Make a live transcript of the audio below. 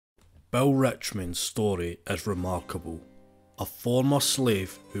Bill Richmond's story is remarkable. A former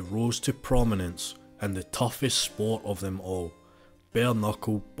slave who rose to prominence in the toughest sport of them all,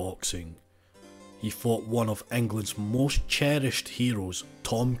 bare-knuckle boxing. He fought one of England's most cherished heroes,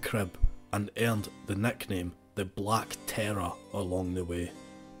 Tom Cribb, and earned the nickname the Black Terror along the way.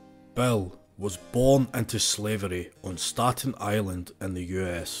 Bill was born into slavery on Staten Island in the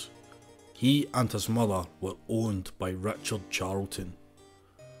US. He and his mother were owned by Richard Charlton.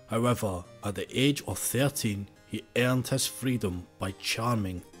 However, at the age of 13, he earned his freedom by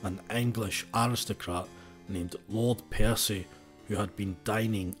charming an English aristocrat named Lord Percy, who had been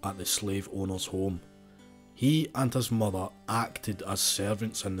dining at the slave owner's home. He and his mother acted as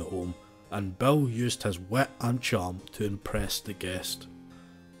servants in the home, and Bill used his wit and charm to impress the guest.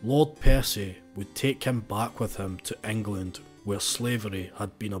 Lord Percy would take him back with him to England, where slavery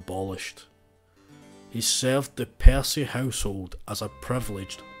had been abolished. He served the Percy household as a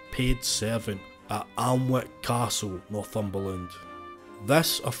privileged paid servant at Alnwick Castle, Northumberland.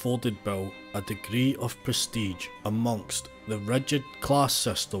 This afforded Bill a degree of prestige amongst the rigid class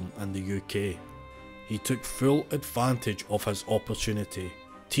system in the UK. He took full advantage of his opportunity,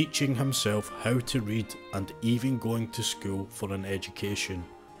 teaching himself how to read and even going to school for an education.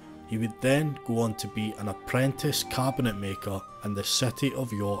 He would then go on to be an apprentice cabinet maker in the city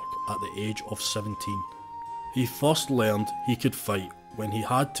of York at the age of 17. He first learned he could fight when he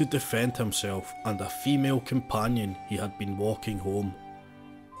had to defend himself and a female companion he had been walking home.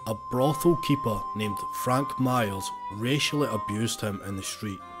 A brothel keeper named Frank Myers racially abused him in the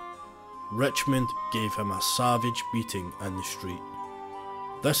street. Richmond gave him a savage beating in the street.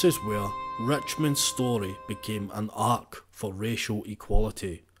 This is where Richmond's story became an arc for racial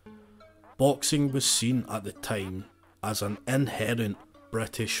equality. Boxing was seen at the time as an inherent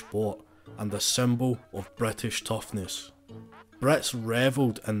British sport and a symbol of British toughness. Brits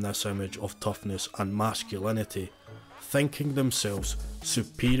revelled in this image of toughness and masculinity, thinking themselves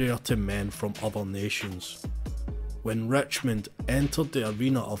superior to men from other nations. When Richmond entered the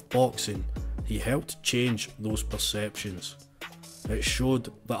arena of boxing, he helped change those perceptions. It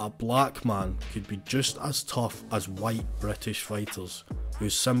showed that a black man could be just as tough as white British fighters, who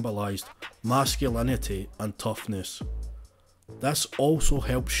symbolised masculinity and toughness. This also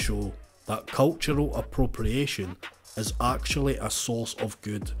helps show that cultural appropriation is actually a source of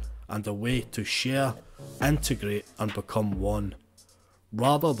good and a way to share, integrate and become one,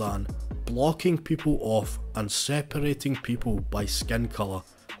 rather than blocking people off and separating people by skin colour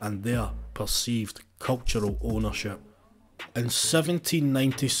and their perceived cultural ownership. In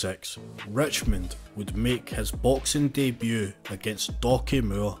 1796, Richmond would make his boxing debut against Docky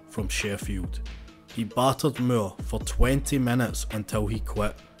Moore from Sheffield. He battered Moore for 20 minutes until he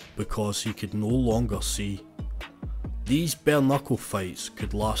quit because he could no longer see. These bare-knuckle fights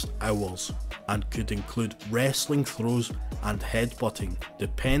could last hours and could include wrestling throws and headbutting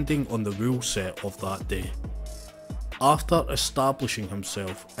depending on the rule set of that day. After establishing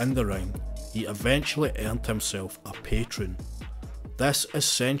himself in the ring, he eventually earned himself a patron. This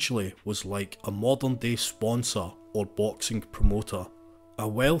essentially was like a modern day sponsor or boxing promoter. A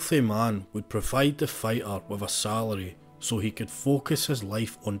wealthy man would provide the fighter with a salary so he could focus his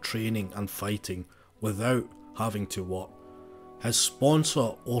life on training and fighting without having to work. His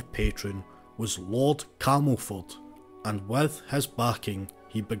sponsor or patron was Lord Camelford, and with his backing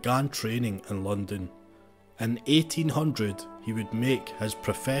he began training in London. In 1800 he would make his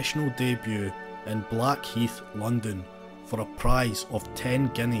professional debut in Blackheath, London for a prize of 10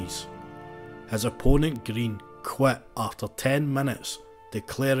 guineas. His opponent Green quit after 10 minutes,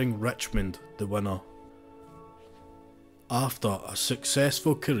 declaring Richmond the winner. After a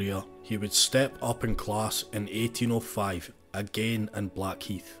successful career, he would step up in class in 1805, again in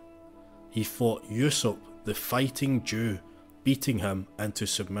Blackheath. He fought Yusuf the Fighting Jew, beating him into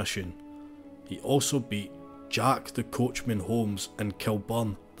submission. He also beat Jack the Coachman Holmes in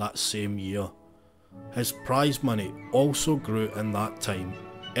Kilburn that same year. His prize money also grew in that time,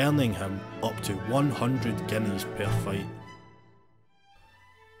 earning him up to 100 guineas per fight.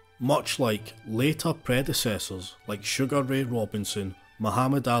 Much like later predecessors like Sugar Ray Robinson,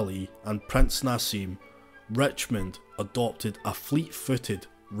 Muhammad Ali and Prince Nassim, Richmond adopted a fleet-footed,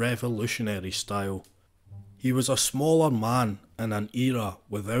 revolutionary style. He was a smaller man in an era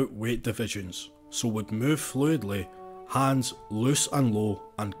without weight divisions, so would move fluidly, hands loose and low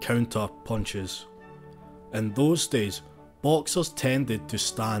and counter punches. In those days, boxers tended to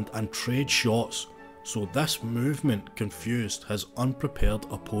stand and trade shots, so this movement confused his unprepared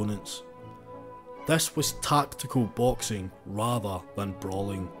opponents. This was tactical boxing rather than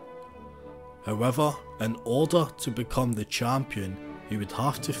brawling. However, in order to become the champion, he would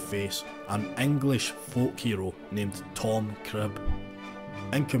have to face an English folk hero named Tom Cribb.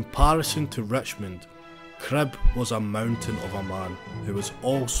 In comparison to Richmond, Cribb was a mountain of a man who was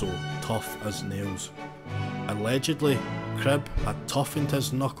also tough as nails. Allegedly, Cribb had toughened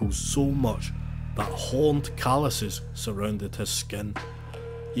his knuckles so much that horned calluses surrounded his skin.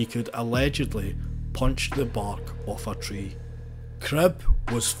 He could allegedly punch the bark off a tree. Cribb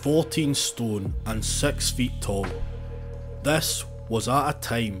was 14 stone and 6 feet tall. This was at a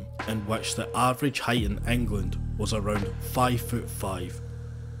time in which the average height in England was around 5'5",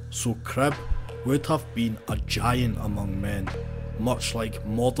 so Cribb would have been a giant among men, much like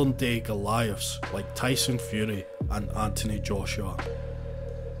modern day Goliaths like Tyson Fury and Anthony Joshua.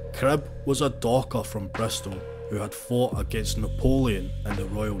 Cribb was a docker from Bristol who had fought against Napoleon in the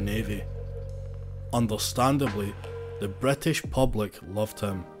Royal Navy. Understandably, the British public loved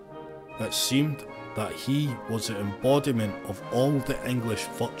him. It seemed that he was the embodiment of all the English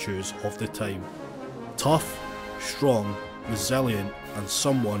virtues of the time: tough, strong, resilient, and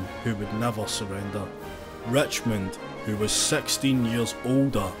someone who would never surrender. Richmond, who was 16 years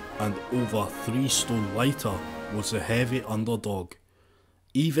older and over 3 stone lighter, was the heavy underdog.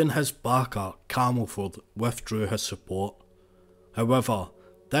 Even his backer Camelford withdrew his support. However,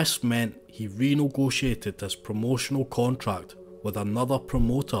 this meant he renegotiated his promotional contract with another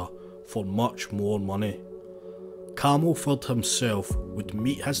promoter for much more money. Camelford himself would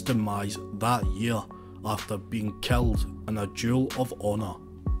meet his demise that year after being killed in a duel of honour.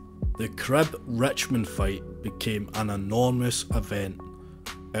 The Cribb-Richmond fight became an enormous event.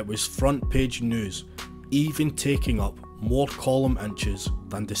 It was front page news, even taking up more column inches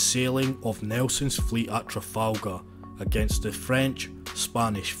than the sailing of Nelson's fleet at Trafalgar against the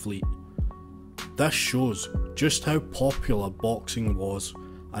French-Spanish fleet. This shows just how popular boxing was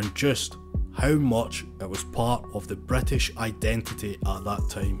and just how much it was part of the British identity at that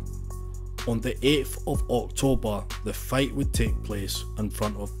time. On the 8th of October, the fight would take place in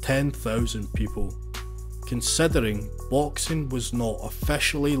front of 10,000 people. Considering boxing was not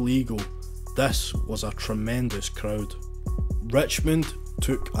officially legal, this was a tremendous crowd. Richmond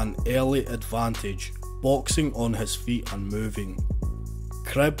took an early advantage, boxing on his feet and moving.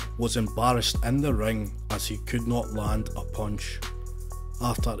 Cribb was embarrassed in the ring as he could not land a punch.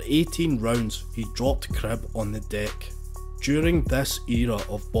 After 18 rounds, he dropped Cribb on the deck. During this era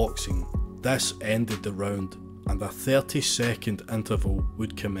of boxing, this ended the round and a 30-second interval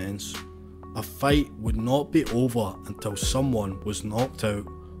would commence. A fight would not be over until someone was knocked out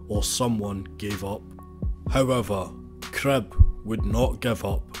or someone gave up. However, Cribb would not give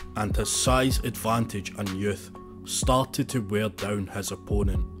up, and his size advantage and youth started to wear down his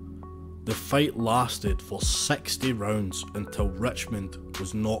opponent. The fight lasted for 60 rounds until Richmond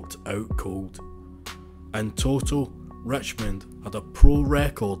was knocked out cold. In total, Richmond had a pro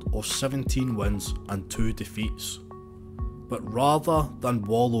record of 17 wins and 2 defeats. But rather than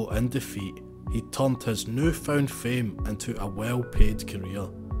wallow in defeat, he turned his newfound fame into a well-paid career.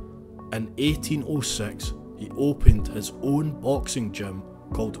 In 1806, he opened his own boxing gym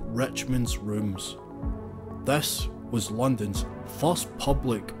called Richmond's Rooms. This was London's first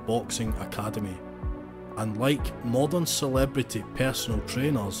public boxing academy, and like modern celebrity personal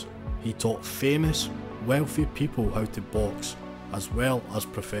trainers, he taught famous, wealthy people how to box as well as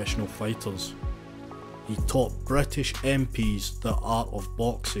professional fighters. He taught British MPs the art of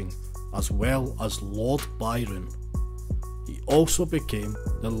boxing as well as Lord Byron. He also became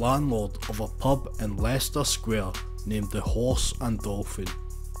the landlord of a pub in Leicester Square named the Horse and Dolphin.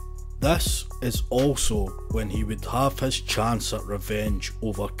 This is also when he would have his chance at revenge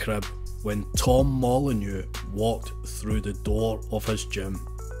over Cribb, when Tom Molineaux walked through the door of his gym.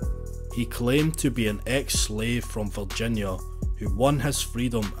 He claimed to be an ex-slave from Virginia who won his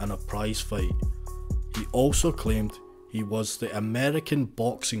freedom in a prize fight. He also claimed he was the American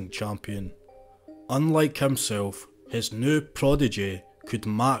boxing champion. Unlike himself, his new prodigy could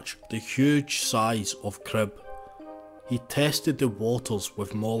match the huge size of Cribb. He tested the waters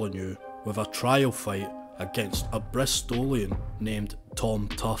with Molineaux with a trial fight against a Bristolian named Tom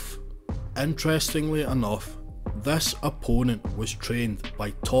Tough. Interestingly enough, this opponent was trained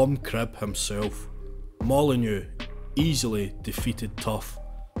by Tom Cribb himself. Molineaux easily defeated Tough,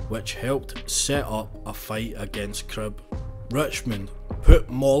 which helped set up a fight against Cribb. Richmond put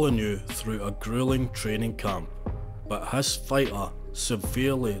Molineaux through a grueling training camp, but his fighter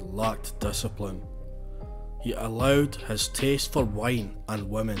severely lacked discipline. He allowed his taste for wine and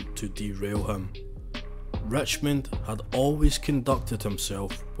women to derail him. Richmond had always conducted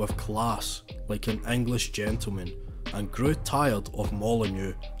himself with class like an English gentleman and grew tired of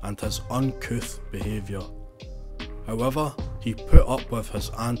Molineaux and his uncouth behaviour. However, he put up with his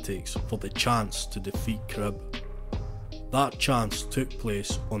antics for the chance to defeat Cribb. That chance took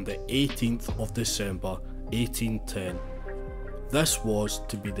place on the 18th of December 1810. This was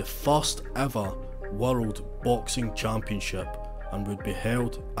to be the first ever World Boxing Championship and would be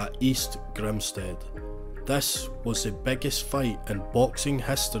held at East Grinstead. This was the biggest fight in boxing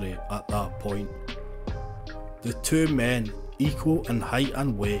history at that point. The two men, equal in height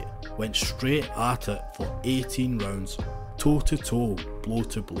and weight, went straight at it for 18 rounds, toe to toe, blow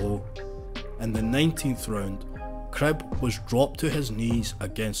to blow. In the 19th round, Cribb was dropped to his knees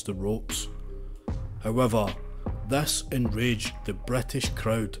against the ropes. However, this enraged the British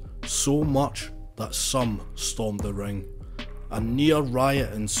crowd so much that some stormed the ring. A near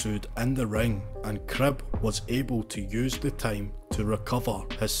riot ensued in the ring and Cribb was able to use the time to recover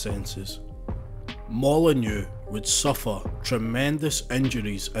his senses. Molineaux would suffer tremendous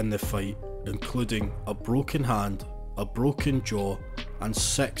injuries in the fight, including a broken hand, a broken jaw and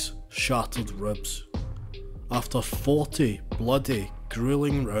 6 shattered ribs. After 40 bloody,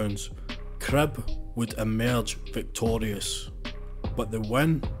 grueling rounds, Cribb would emerge victorious. But the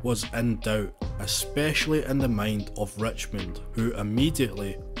win was in doubt, especially in the mind of Richmond, who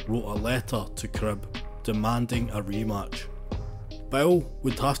immediately wrote a letter to Cribb demanding a rematch. Bill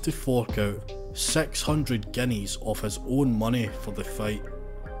would have to fork out 600 guineas of his own money for the fight.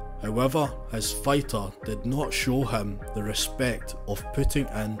 However, his fighter did not show him the respect of putting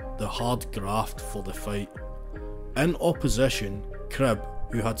in the hard graft for the fight. In opposition, Cribb,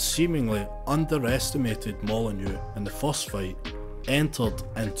 who had seemingly underestimated Molineaux in the first fight, entered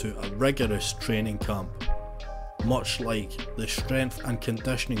into a rigorous training camp. Much like the strength and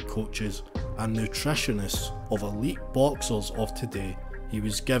conditioning coaches and nutritionists of elite boxers of today, he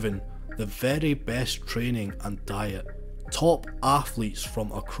was given the very best training and diet. Top athletes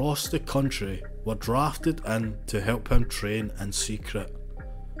from across the country were drafted in to help him train in secret.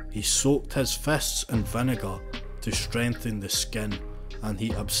 He soaked his fists in vinegar to strengthen the skin, and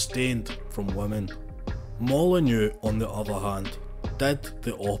he abstained from women. Molineaux, on the other hand, did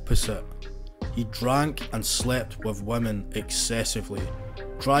the opposite. He drank and slept with women excessively,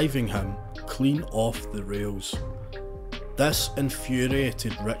 driving him clean off the rails. This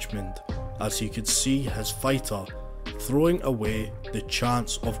infuriated Richmond, as he could see his fighter throwing away the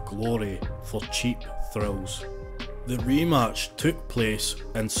chance of glory for cheap thrills. The rematch took place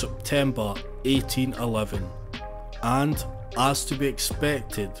in September 1811, and, as to be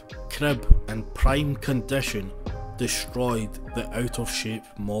expected, Cribb, in prime condition, destroyed the out-of-shape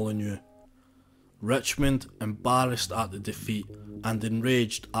Molineaux. Richmond, embarrassed at the defeat and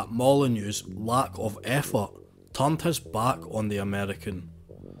enraged at Molineaux's lack of effort, turned his back on the American.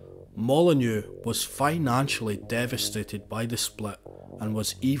 Molineaux was financially devastated by the split and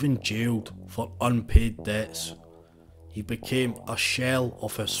was even jailed for unpaid debts. He became a shell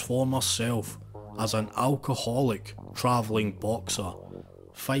of his former self as an alcoholic travelling boxer,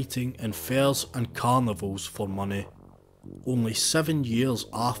 fighting in fairs and carnivals for money. Only 7 years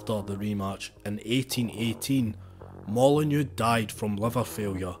after the rematch in 1818, Molineaux died from liver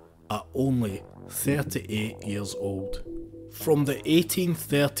failure at only 38 years old. From the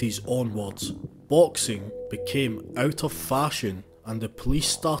 1830s onwards, boxing became out of fashion and the police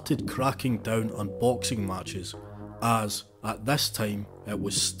started cracking down on boxing matches, as at this time it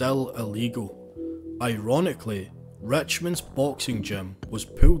was still illegal. Ironically, Richmond's boxing gym was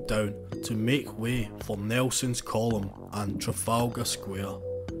pulled down to make way for Nelson's Column and Trafalgar Square.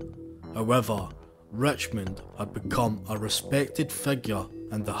 However, Richmond had become a respected figure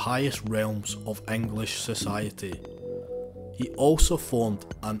in the highest realms of English society. He also formed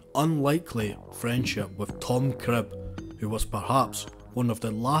an unlikely friendship with Tom Cribb, who was perhaps one of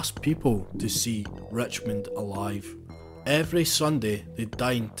the last people to see Richmond alive. Every Sunday they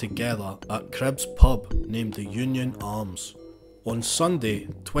dined together at Cribb's pub named the Union Arms. On Sunday,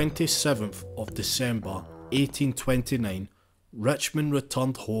 27th of December 1829, Richmond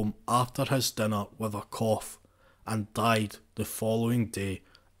returned home after his dinner with a cough and died the following day,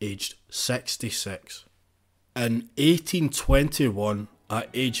 aged 66. In 1821, at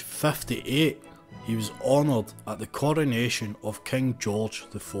age 58, he was honoured at the coronation of King George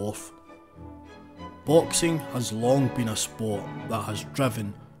IV. Boxing has long been a sport that has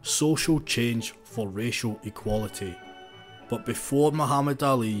driven social change for racial equality, but before Muhammad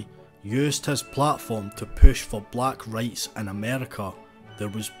Ali used his platform to push for black rights in America, there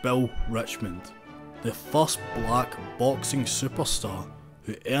was Bill Richmond, the first black boxing superstar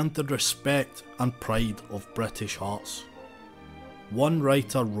who earned the respect and pride of British hearts. One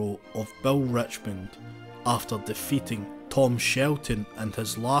writer wrote of Bill Richmond, after defeating Tom Shelton in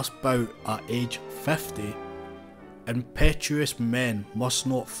his last bout at age 50, Impetuous men must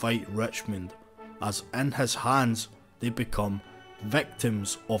not fight Richmond, as in his hands they become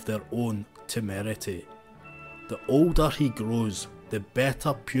victims of their own temerity. The older he grows, the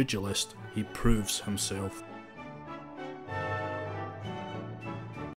better pugilist he proves himself.